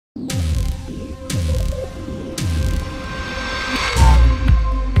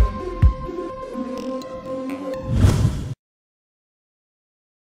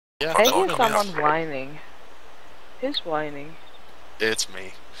Yeah, I hear someone whining. Who's whining? It's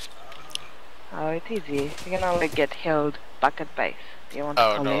me. Oh, it's easy. You're gonna like get held back at base. You want to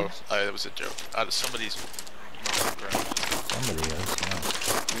Oh call no, in? it was a joke. Somebody's Somebody is, yeah.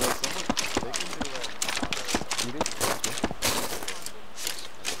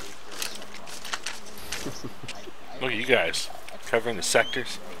 Look at you guys, covering the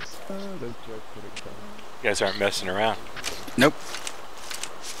sectors. You guys aren't messing around. Nope.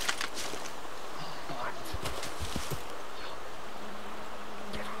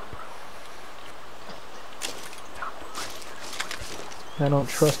 I don't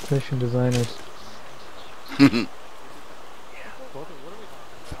trust mission designers.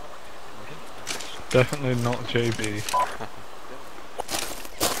 Definitely not JB.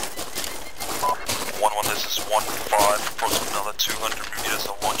 1-1, this is 1-5, approaching another 200 meters. I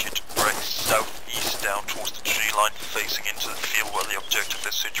want you to break southeast down towards the tree line, facing into the field where the objective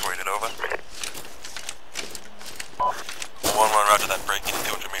is situated, over. 1-1, roger that, breaking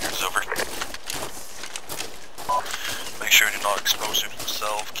 200 meters, over. Make sure you're not explosive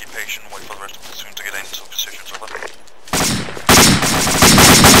yourself, keep patient, wait for the rest of the platoon to get into positions, over.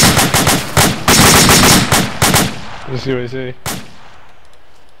 This is UAZ.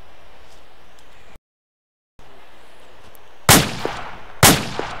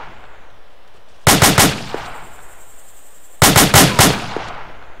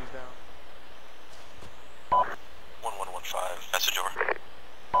 Message over.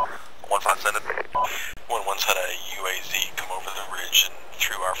 1-5 send it. 1-1's had a UAZ come over the ridge and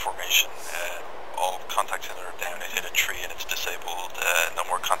through our formation. All contacts in are down. It hit a tree and it's disabled. No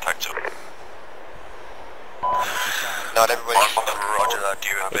more contacts. Not everybody. Roger that. Do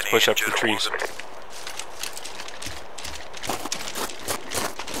you have Let's any push up the trees.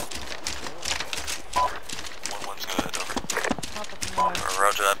 One's good. Over.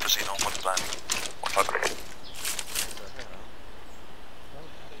 Roger that. Proceed on with the plan. 1-5.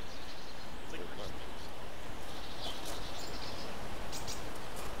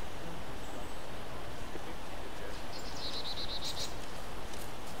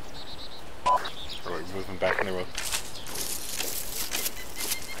 We're moving back in the road.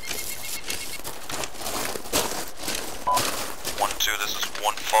 1-2, this is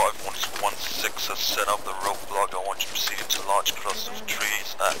 1-5, 1-6 has set up the roadblock. I want you to proceed into large clusters of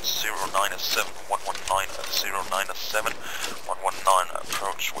trees at 09-7, 119 at 09-7, 119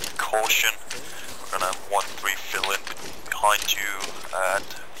 approach with caution. We're gonna have 1-3 fill in behind you at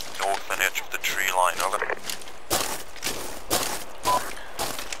the northern edge of the tree line, over.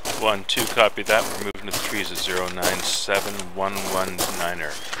 1-2, copy that. We're moving to the trees at 097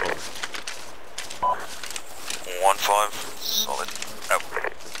 119er. Over. 1-5, solid, out.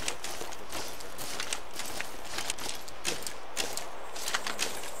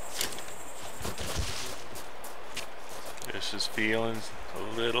 This is feeling a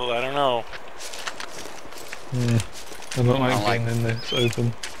little, I don't know. I don't like being in this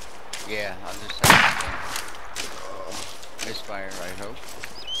open. Yeah, I'll just have misfire, I hope.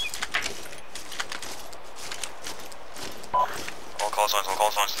 All call signs,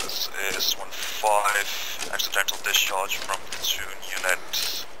 this is 1-5, accidental discharge from platoon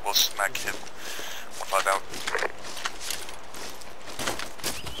unit, will smack him, 1-5 out.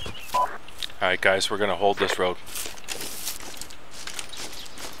 Alright guys, we're gonna hold this road.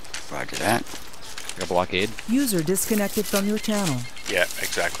 Roger that. Got a blockade. User disconnected from your channel. Yeah,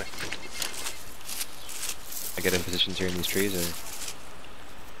 exactly. I get in positions here in these trees, or?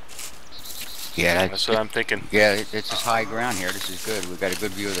 Yeah, That's what I'm thinking. Yeah, it's just high ground here. This is good. We've got a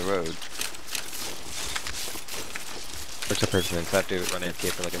good view of the road. Works out perfect, man. So I have to run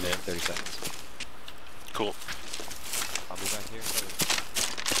AFK for like a minute, 30 seconds. Cool. I'll be back here.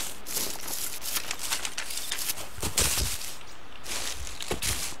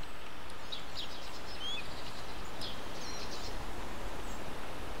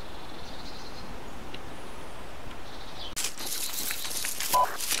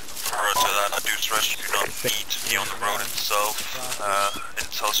 You do not need to be on the road itself.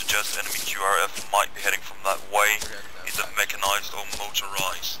 Intel suggests enemy QRF might be heading from that way, either mechanized or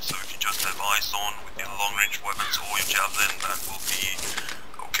motorized. So if you just have eyes on with your long range weapons or your javelin, that will be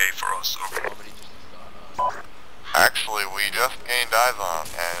okay for us. Over. Actually, we just gained eyes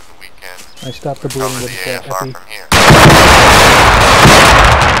on, and we can I stopped the bleeding with the ASR epi. from here.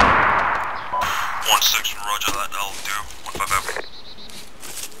 1-6, roger that, that'll do. 1-5 out.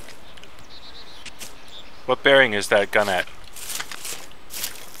 What bearing is that gun at?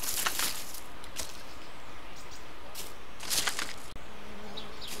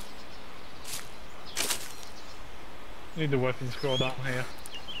 Need the weapons squad down here.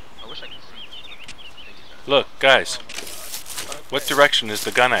 I wish I could see. Look, guys. What direction is the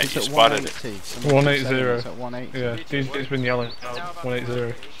gun at? You spotted it. 180. Yeah, he's been yelling out.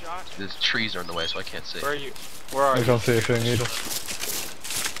 180. The trees are in the way, so I can't see. Where are you? Where are I you? can't see a thing either.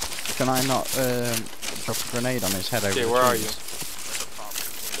 Can I not drop a grenade on his head over Okay, the where are you?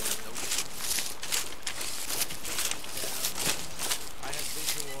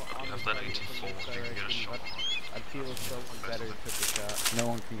 trees? No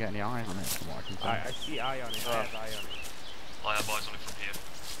one can get any eye on it from what I can tell. I see eye on it, I have eye on it. I have eyes on it from here.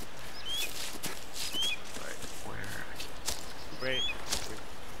 Wait.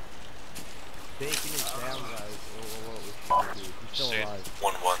 Taking it down, guys, or what we should do. He's still alive.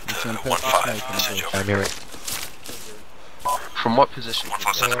 1-1 I'm here. From what position?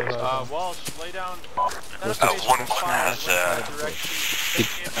 1-5 Walsh, lay down.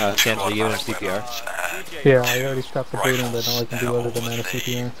 1-1 Cancel you and CPR. Yeah, I already stopped the bleeding, but all I can do other than add a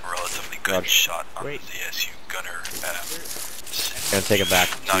CPR. Relatively good shot on the ASU gunner. Gonna take it back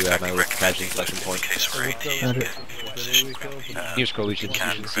to my little casualty collection point. You scroll, you should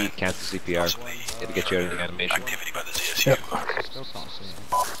see cancel CPR. It'll get you out of the animation. Activity by the ASU.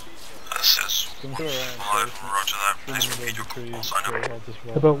 Says 5, roger that. Please repeat your call, sign up.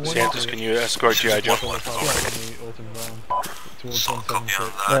 Santos, can you escort G.I. Joe? Some copy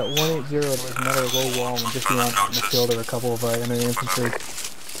on that. At 180, there's another low wall and just beyond the field are a couple of enemy infantry.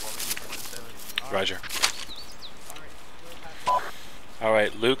 Roger.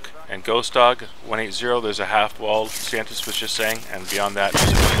 Alright, Luke and Ghost Dog, 180, there's a half wall, Santos was just saying, and beyond that, there's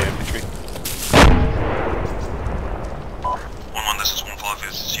a couple of infantry. 1-1, this is 1-5,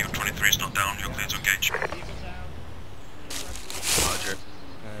 is CU-23 is not down, you're clear to engage. Roger.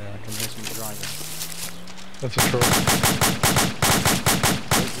 I can hear some driving. That's a troll.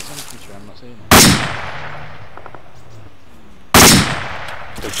 Where's this infantry? I'm not seeing it.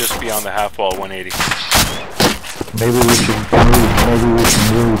 They're just beyond the half wall, 180. Maybe we should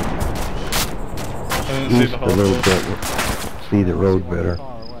move east a little bit, see the road better.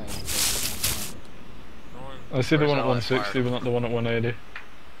 I see the one at 160, but not the one at 180.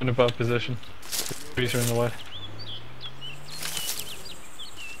 In a bad position. Trees are in the way.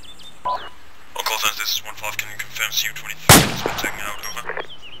 On call signs, this is 1-5, can you confirm CU-23 has been taken out, over?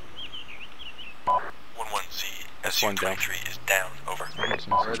 1-1, CU-23 is down, over.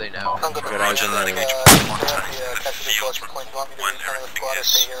 Where are they now? Got eyes on that engagement.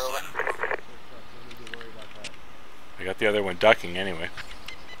 I got the other one ducking anyway.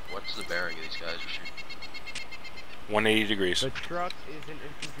 What's the bearing of these guys? 180 degrees. The truck is an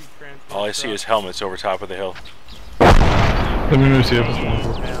infantry transport. All I see is helmets over top of the hill. Let me move to the other one.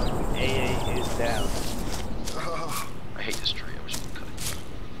 AA is down. I hate this tree, I wish I could cut it.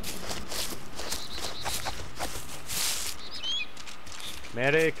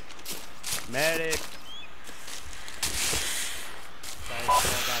 Medic! Medic! Guys,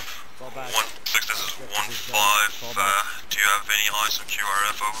 fall back. 1-6, this is 1-5, do you have any eyes on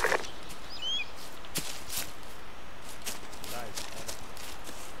QRF, over?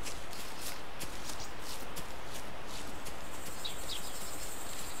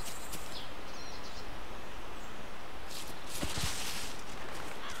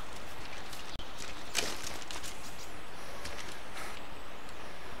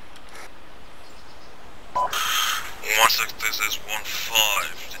 This is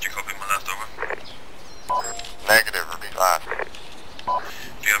 1-5. Did you copy my left, over? Negative, repeat last. Do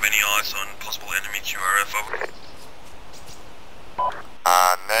you have any eyes on possible enemy QRF, over?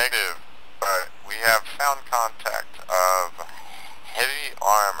 Negative, but we have found contact of heavy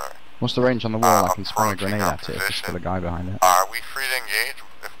armor. What's the range on the wall? I can swing a grenade at it if there's still a guy behind it. Are we free to engage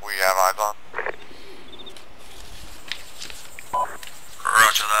if we have eyes on?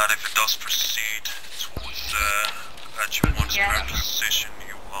 Roger that, if it does proceed towards Apache 1's current position,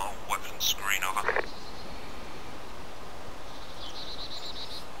 you are weapon screen, over.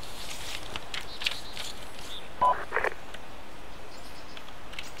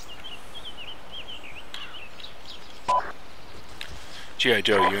 G.I.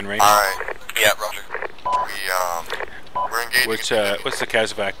 Joe, you in range? Alright. Yeah, roger. We're engaging. What's the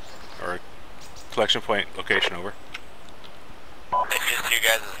Kazovac or collection point location, over? It's just you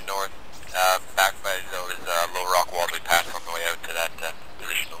guys is north, back by those low rock walls we passed on the way out to that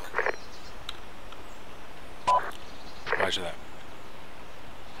position, over. Roger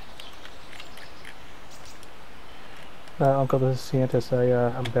that. Uncle, this is Santos.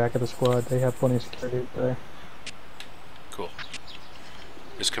 I'm back at the squad. They have plenty of security there. Cool.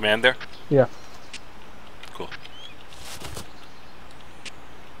 Is command there? Yeah. Cool.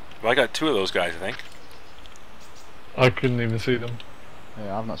 Well, I got two of those guys, I think. I couldn't even see them.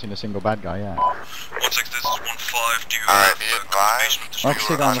 Yeah, I've not seen a single bad guy yet. 16, this is 1-5, do you Alright, have be advised, I can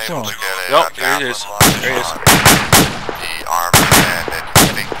see down the unable floor. to get a Yep, there it is. capitalize There it is. on the armor and it's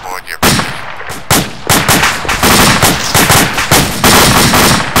heading toward your position.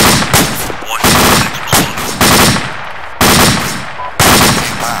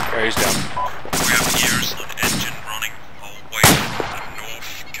 There, he's down. We have ears on engine running away from the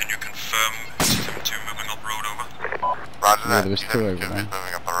north. Can you confirm T-72 moving up road over? Roger Yeah, that, there was two T-72 over is there.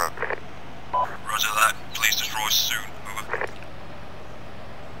 moving up the road. Roger that. Please destroy soon. Over.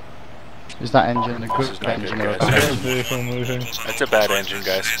 Is that engine a This good is not engine good, or a guys. I bad got a engine? vehicle moving. That's a bad engine,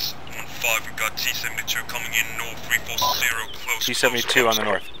 guys. 1-5, we've got T-72 coming in north 340 close. T-72 on the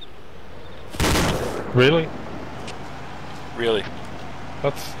north. Really? Really?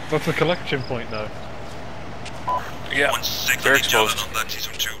 That's a collection point now. Yeah, they're exposed.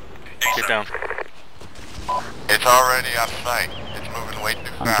 Get down. It's already on site. It's moving way too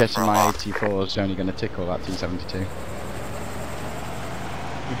I'm fast guessing for a my lock. AT4 is only going to tickle that T-72. You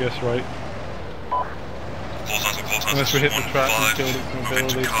guess right. Unless we hit the track and killed its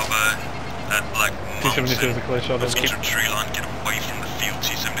mobility. T-72 is a close shot. Let's keep the tree line, get away from the field.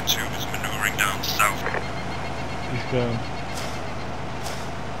 T-72 is maneuvering down south. He's gone.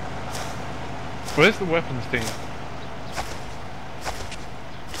 Where's the weapons team?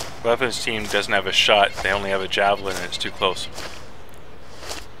 Weapons team doesn't have a shot, they only have a javelin and it's too close.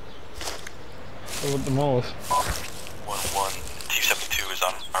 I want them all. 1-1, T-72 is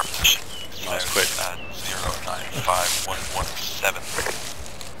on our position. Oh, it's quick. At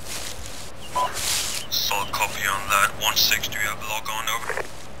 095117. Solid copy on that. 1-6, do you have log on over?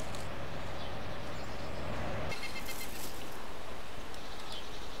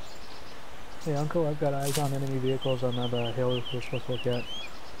 Hey Uncle, I've got eyes on enemy vehicles on that hill we're supposed to look at.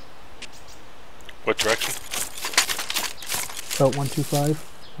 What direction? About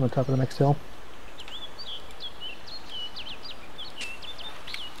 125 on the top of the next hill.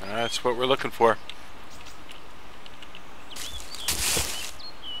 That's what we're looking for.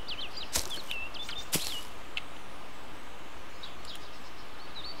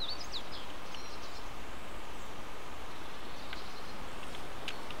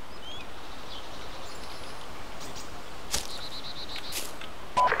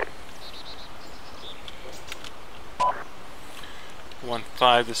 One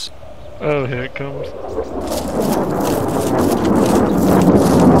five. This. Oh, here it comes.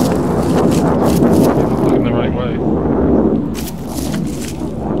 Looking the right way.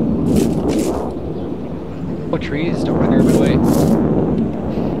 What trees? Don't run your way.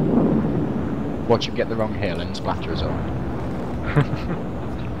 Watch him get the wrong hill and splatter us all.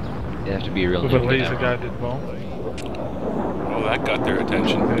 You have to be real With a nimble laser now. guided bomb. Oh, that got their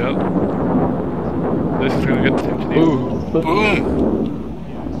attention. Yep. This is gonna get attention. Ooh. Boom!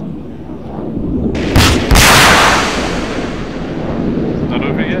 Not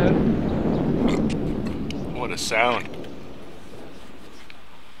over yet. What a sound.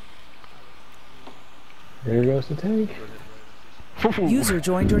 There goes the tank. User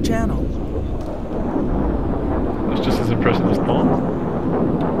joined your channel. That's just as impressive as bomb.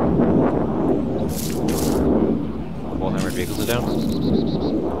 All armored vehicles are down.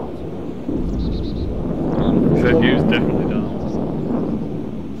 ZU's definitely down.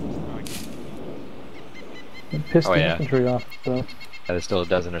 Pissed Oh, the yeah. infantry off, so. Yeah, there's still a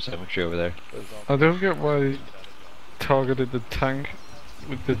dozen or so infantry over there. I don't get why he targeted the tank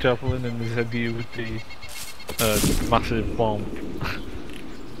with the javelin and the ZU with the massive bomb.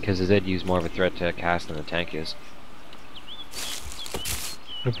 Because the ZU's more of a threat to cast than the tank is.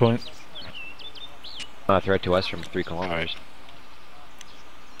 Good point. Not a threat to us from 3 kilometers.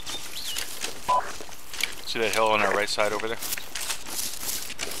 See that hill on our right side over there?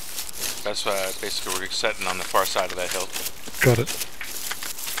 That's basically we're setting on the far side of that hill. Got it.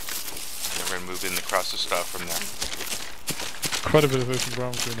 And then we're going to move in the Krastnostav from there. Quite a bit of open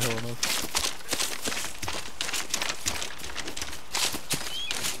ground between the hill and us.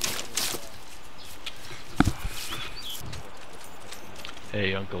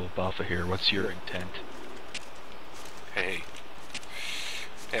 Hey, Uncle Baffa here. What's your intent? Hey.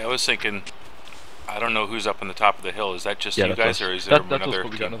 Hey, I was thinking, I don't know who's up on the top of the hill. Is that just you guys, or is there that's us, another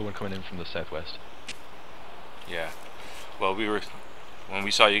but we got team? another one coming in from the southwest. Yeah. Well, when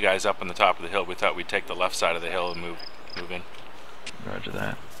we saw you guys up on the top of the hill, we thought we'd take the left side of the hill and move in. Roger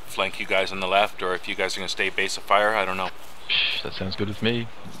that. Flank you guys on the left, or if you guys are going to stay base of fire, I don't know. That sounds good with me.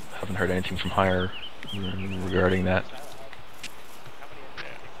 Haven't heard anything from higher regarding that.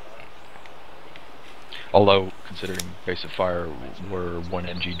 Although, considering base of fire, we're 1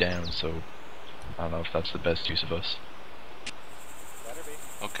 NG down, so I don't know if that's the best use of us.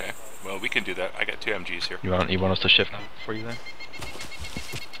 Okay. Well, we can do that. I got 2 MGs here. You want us to shift for you then?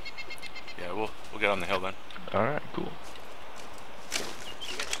 Yeah, we'll get on the hill then. All right, cool.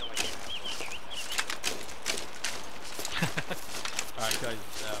 Alright guys,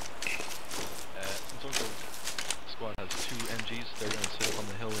 Zonko squad has 2 MGs. They're going to sit up on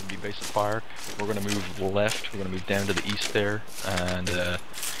the hill and be base of fire. We're going to move left. We're going to move down to the east there and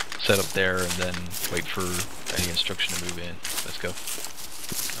set up there and then wait for any instruction to move in. Let's go.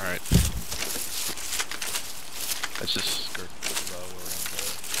 Alright. Let's just skirt the row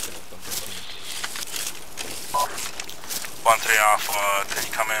around the bunker teams. 1-3 Alpha, can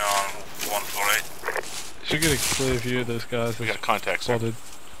you come in on 148? Should get a clear view of those guys. We got contacts. Spotted.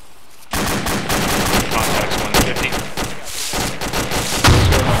 Contacts 150.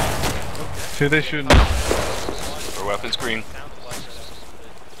 Who they shooting? Our weapons green.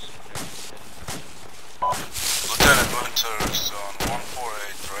 Lieutenant Winters on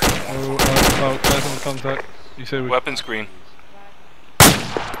 148, right? Oh, guys on contact. You say we... Weapons green.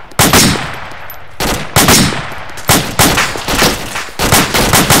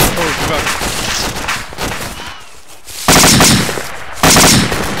 Oh, back.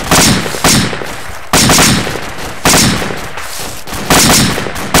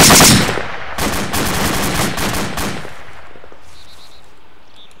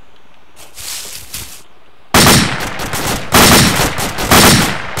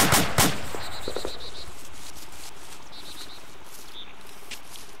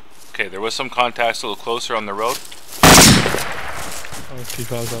 Okay, there was some contacts a little closer on the road. I'll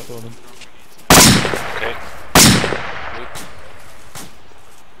keep eyes out for them. Okay.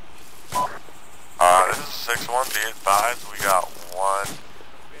 This is 6-1, be advised, we got 1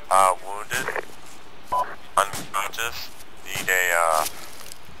 wounded, unconscious, need an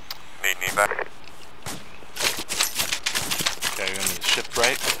evac. Okay, I'm going to shift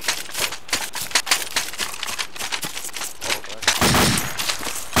right.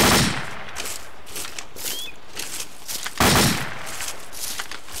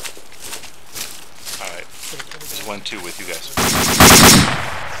 Alright. There's 1-2 with you guys.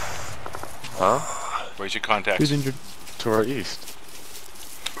 Huh? Where's your contacts? Who's injured? To our east.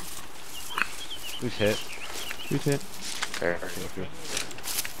 Who's hit? Who's hit? Fair.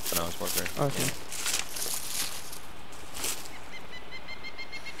 No, it's more fair. Okay.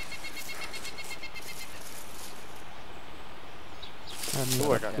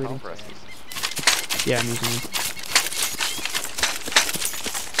 Oh, I got health rescue. Yeah, I'm using it.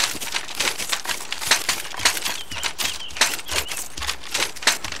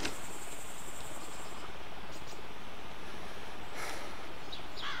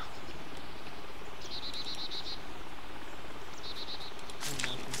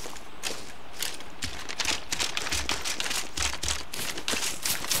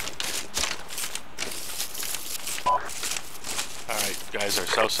 Alright, guys, our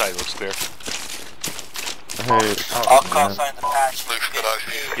south side looks clear. Hey, I'll call sign the patch.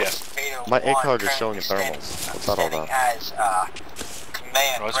 Yes. my ACOG is showing in thermals. What's that all about? As,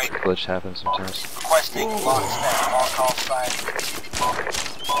 command Oh, break. Glitch happens sometimes. Requesting lockstep. I'll call sign.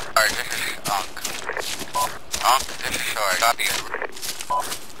 Alright, this is this is sorry, copy.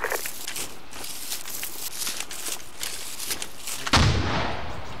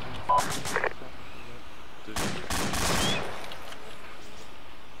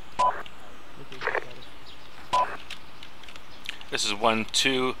 This is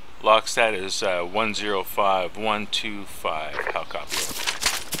 1-2. Lockstat is 105-125. How copy?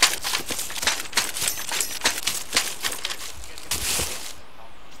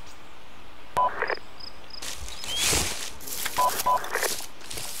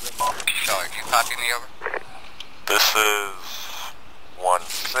 Sorry, can you copy me over? This is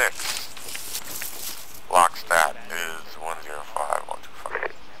 1-6. Lockstat is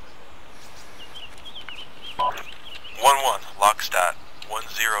 105-125. 1-1. Lockstat.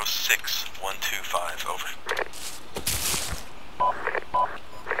 106-125. Over.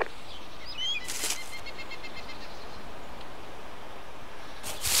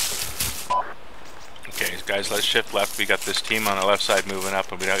 Okay, guys, let's shift left. We got this team on the left side moving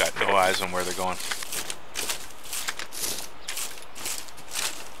up, and we got no eyes on where they're going.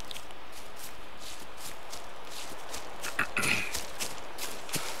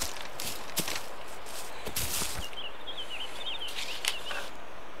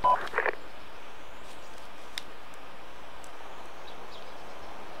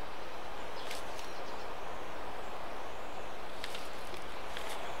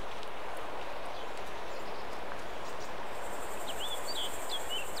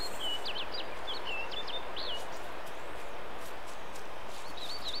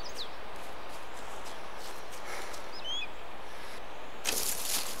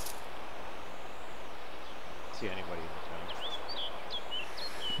 see anybody in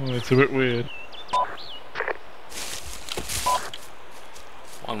the town. Oh, it's a bit weird.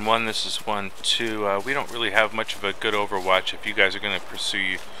 1-1, this is 1-2. We don't really have much of a good overwatch if you guys are going to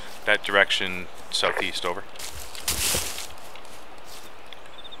pursue that direction southeast, over.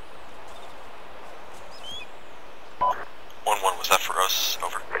 Was that for us?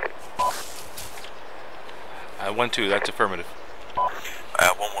 Over. 1-2, that's affirmative.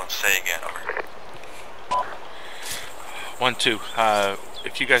 1-1, say again, over. 1-2,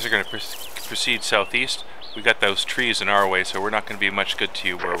 if you guys are going to proceed southeast, we got those trees in our way, so we're not going to be much good to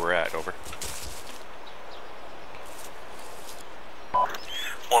you where we're at, over.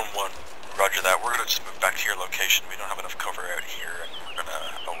 1-1, roger that. We're going to just move back to your location. We don't have enough cover out here, and we're going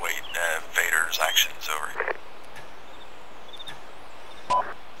to await Vader's actions, over.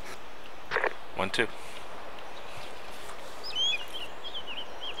 1-2.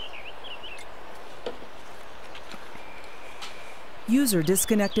 User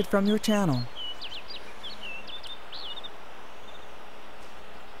disconnected from your channel.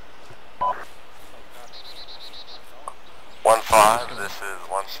 1-5, this is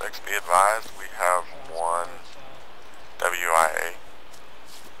 1-6, be advised, we have one WIA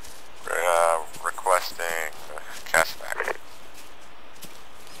requesting castback.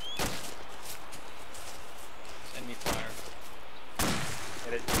 Send me fire.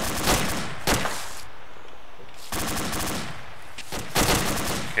 Hit it.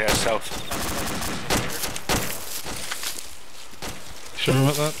 Yeah, south. Sure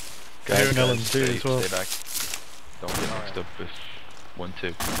about that? Guys, Here in LMG as well. Stay back. Don't get mixed up with 1-2.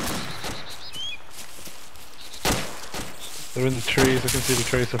 They're in the trees. I can see the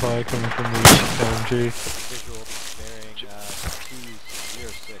trace of fire coming from the LMG. Visual bearing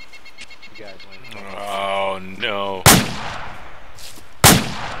 206. You guys went. Oh no.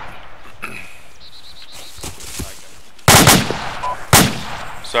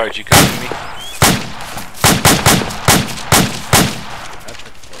 Sorry, did you copy me? That's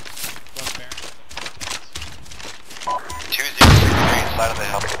pretty close. 2063, side of the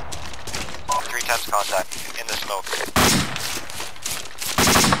hill. 3 times contact, in the smoke.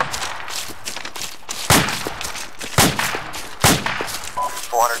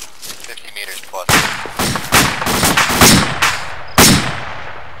 450 meters plus.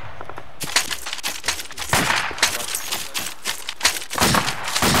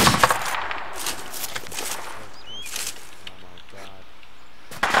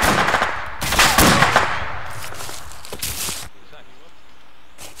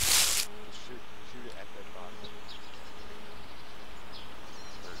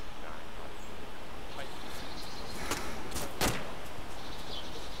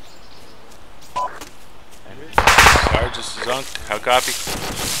 This is Zunk. How copy?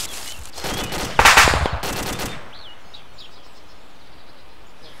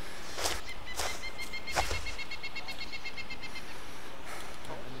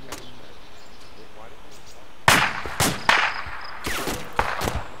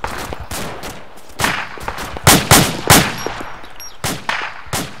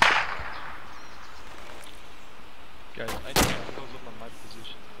 Guys, I need to close up on my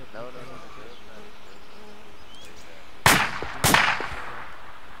position. No.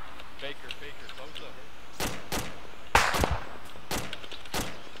 Baker, close up.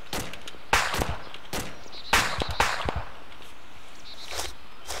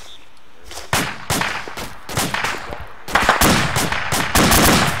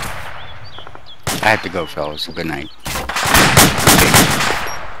 I have to go, fellas. Good night.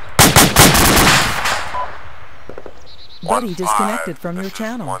 Buddy disconnected from your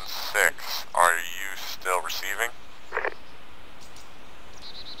channel. 1-6, are you still receiving?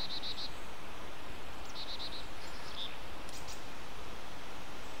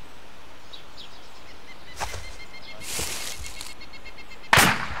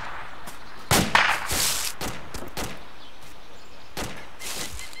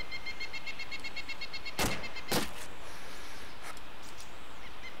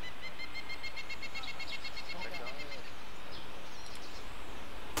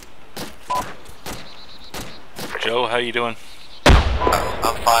 Joe, how you doing?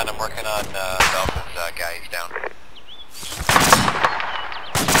 I'm fine, I'm working on Belfast guy, he's down.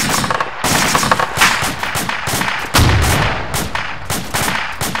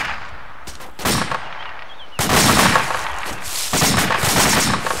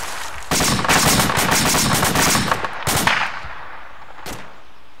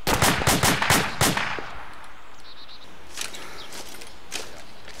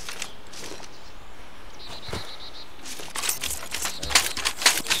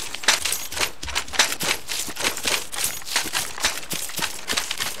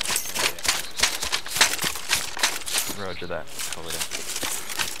 Roger that. Call it in.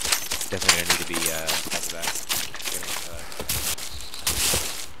 Definitely gonna need to be top of that.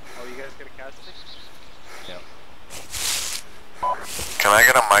 Oh, you guys got a casualty? Yep. Can I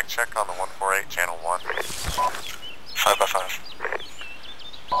get a mic check on the 148 channel 1? 5x5.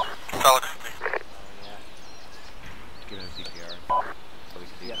 Solid copy. Give him CPR.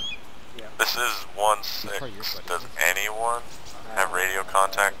 Yeah. This is 1-6. Does anyone have radio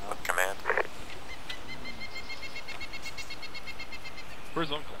contact with command? Where's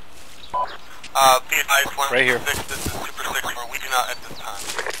Uncle? Be advised, Right here. 1-6, this is Super 6, where we do not at this time.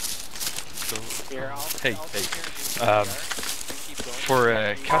 Hey.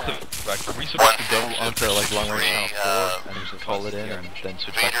 For captive, like, are we supposed to go onto like long range channel 4 and just call it in and then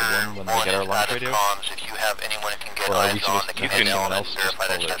switch back to 1 when we get our launch radio? If you have anyone who can get Or are we eyes on supposed the to have command someone element, else just verify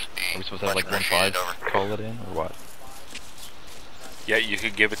call that it? just be Are we supposed to have like 1-5 call it in or what? Yeah, you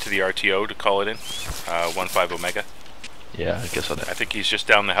could give it to the RTO to call it in. 1-5 Omega. Yeah, I guess I'll do. I think he's just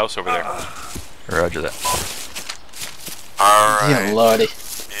down the house over there. Roger that. Alright. Yeah, lordy.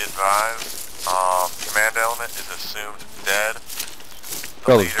 Be advised, command element is assumed dead. The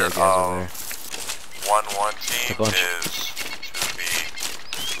Probably leader dead guys over there. 1-1 team A bunch. is to be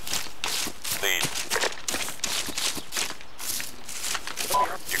lead.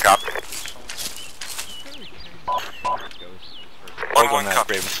 You copy? 1-1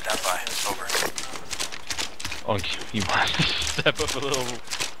 copy. Stand by. Over. Oh, you might step up a little.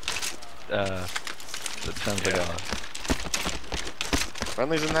 That sounds like a.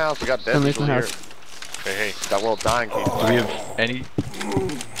 Friendly's in the house. We got dead Friendly's people in the here. house. Hey. Got world dying people. Do we have any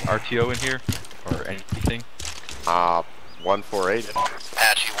RTO in here or anything? 148.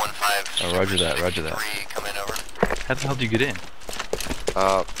 Apache 1-5. Oh, roger that. Roger that. 3, come in over. How the hell do you get in?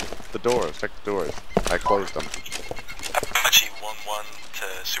 The doors. Check the doors. I closed them. Apache 1-1 to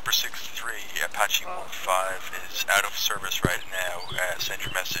Super 6-3. Apache 1-5 is out of service right now. Send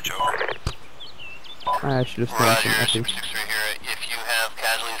your message over. I should have done some Roger, epic. Super 6-3 here. If you have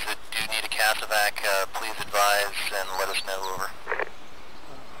casualties that do need a casevac, please advise and let us know, over.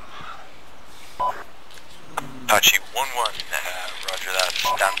 Apache 1-1, roger that,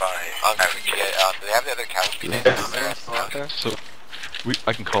 stand by. Do they have the other casualties? So,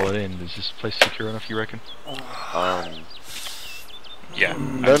 I can call it in. Is this place secure enough, you reckon? Yeah.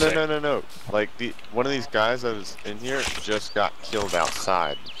 No. Like one of these guys that was in here just got killed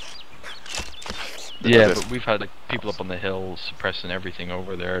outside. Yeah, but we've had like people up on the hill suppressing everything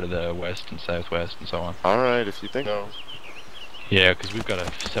over there to the west and southwest and so on. All right, if you think so. Yeah, because we've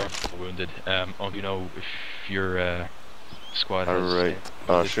got several people wounded. Oh, you know, if your squad has... Alright.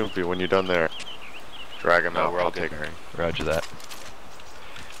 Shumpi, when you're done there, drag him out. I'll take her. Roger that.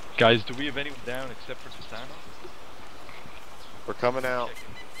 Guys, do we have anyone down except for Susano? We're coming out.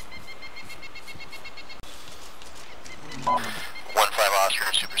 1-5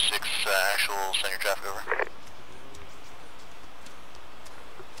 Oscar, Super 6, actual, send your traffic over.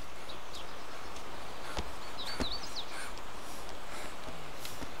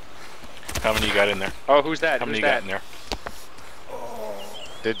 How many you got in there? Oh, who's that? How many who's you that? got in there?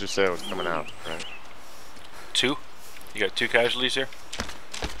 Did just say it was coming out, right? 2? You got 2 casualties here?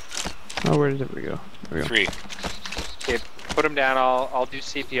 Oh, where did we go? There we go. 3. Okay, put him down. I'll do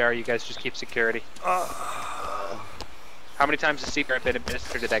CPR. You guys just keep security. How many times has CPR been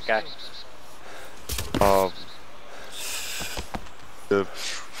administered to that guy? The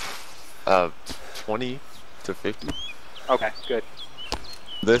 20 to 50. Okay, good.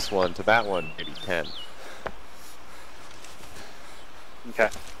 This one to that one, maybe 10. Okay.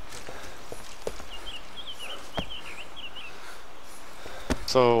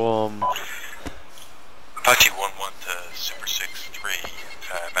 So, Apache 1-1 to Super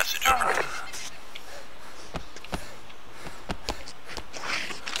 6-3, message over.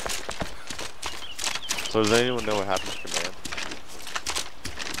 so does anyone know what happened to command?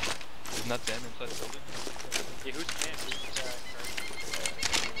 Isn't that them inside the building? Yeah, who's command?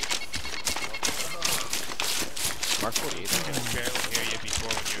 Mark 48. I could barely hear you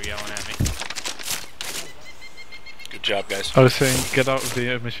before when you were yelling at me. Good job, guys. I was saying, get out of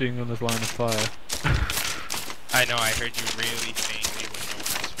the machine gunner's line of fire. I know, I heard you really faintly when no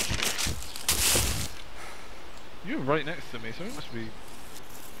one else was shooting. You're right next to me, so it must be...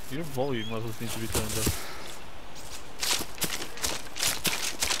 Your volume levels need to be turned up.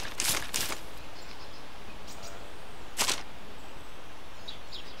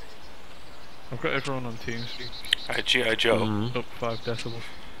 I've got everyone on TeamSpeak. G.I. Joe. Up 5 decibels.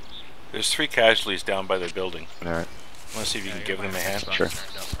 There's 3 casualties down by the building. Alright. Want to see if you can give them a hand? Sure.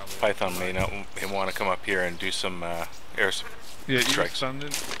 Python may want to come up here and do some air Yeah, you were strikes.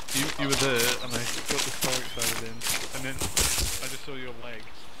 standing, you were there, and I got the car excited in, and then I just saw your leg,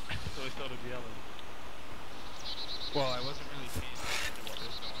 so I started yelling. Well, I wasn't really paying attention to what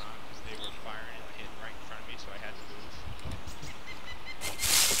was going on because they were firing and hitting right in front of me, so I had to move.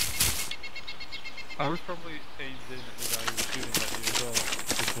 I was probably aged in at the guy who was shooting at you as well,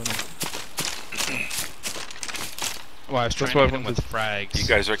 which is funny. Well, I was trying to hit him with frags. You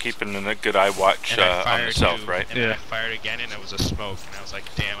guys are keeping a good eye watch on the south, right? And then I fired again, and it was a smoke, and I was like,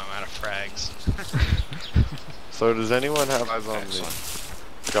 damn, I'm out of frags. So does anyone have eyes on me?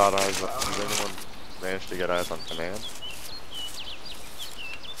 Got eyes on, does anyone manage to get eyes on command?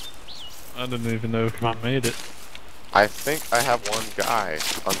 I don't even know if I made it. I think I have one guy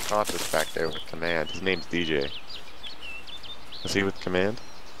unconscious back there with command. His name's DJ. Is he with command?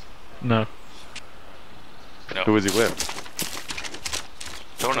 No. No. Who is he with?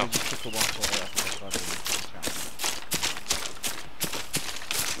 Don't know.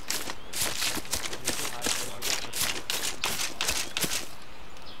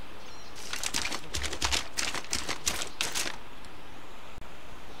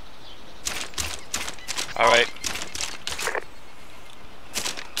 All right.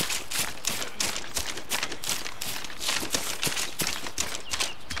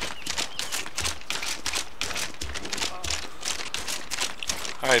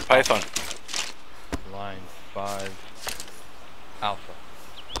 Alright, Python. Line 5, Alpha.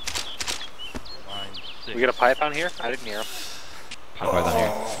 Line 6. We got a Python here? I didn't hear him. Python here.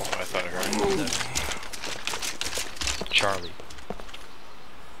 I thought I heard. Charlie.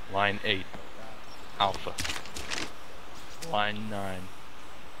 Line 8, Alpha. Line 9,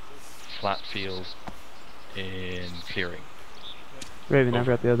 flat field in clearing. Raven, I've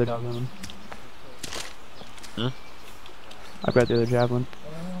got the other javelin. Hmm? I've got the other javelin.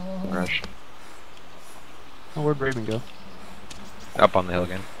 Rush. Oh, where'd Raven go? Up on the hill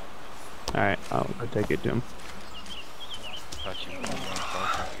again. Alright, I'll go take it to him.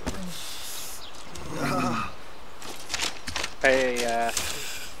 Hey,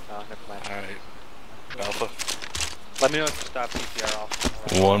 oh, never mind. Alright. Alpha. Let me know if you stop CPR off.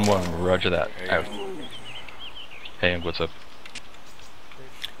 1-1, roger that. Out. Hey, what's up?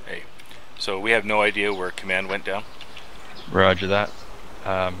 Hey. So we have no idea where command went down? Roger that.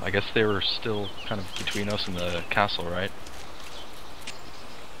 I guess they were still kind of between us and the castle, right?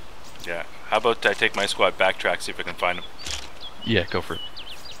 Yeah. How about I take my squad backtrack, see if I can find them? Yeah, go for it.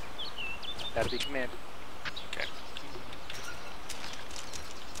 That'll be command. Okay.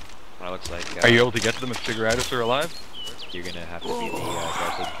 Well, it looks like... Are you able to get to them and figure out if they're alive? You're gonna have to be the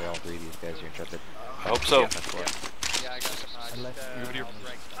guy taking care of all three of these guys. You're intrepid. I hope so. Yeah, I got them.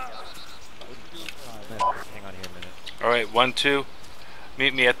 Hang on here a minute. Alright, 1-2.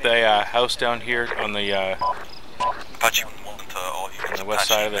 Meet me at the house down here on the Apache 1 to all units. on the west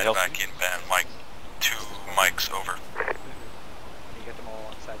side of the hill. Back in band. Mike 2 mics over. You get them all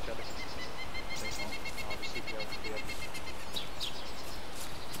alongside each other. I'll just CPR with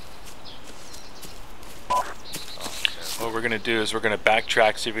the What we're gonna do is we're gonna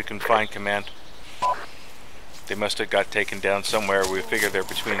backtrack, see if we can find command. They must have got taken down somewhere. We figure they're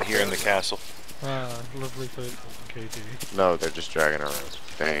between here and the castle. Ah, lovely foot from KT. No, they're just dragging around.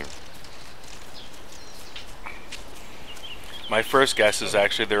 Dang. My first guess is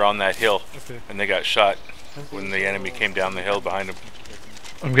actually they're on that hill, Okay. and they got shot when the enemy came down the hill behind them.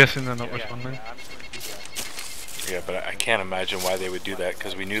 I'm guessing they're not responding. Yeah, but I can't imagine why they would do that,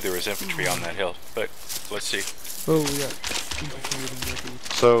 because we knew there was infantry on that hill. But let's see. Oh, yeah.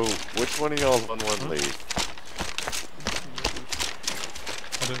 So, which one of y'all's on one lead?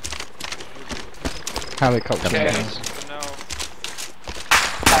 Helicopter. Okay. No.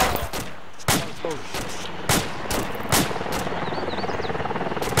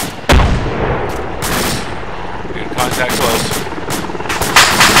 Good contact close.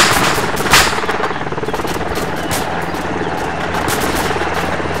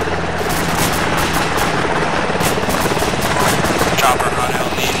 Chopper on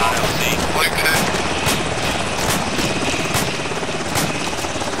LZ, on LZ. Okay.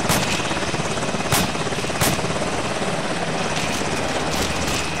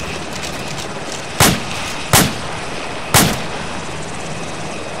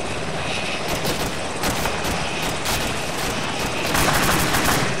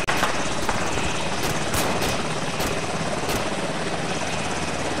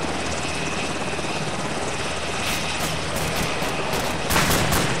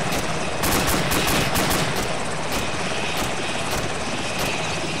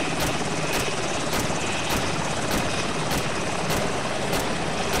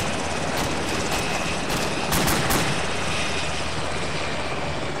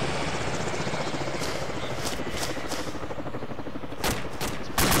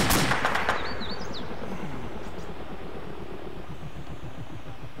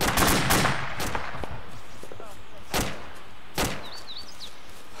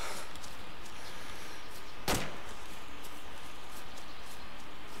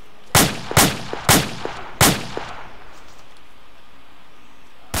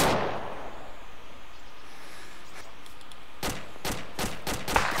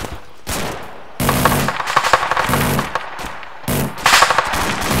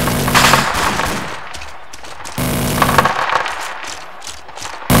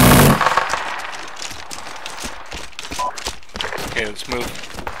 Okay, let's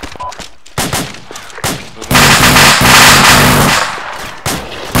move.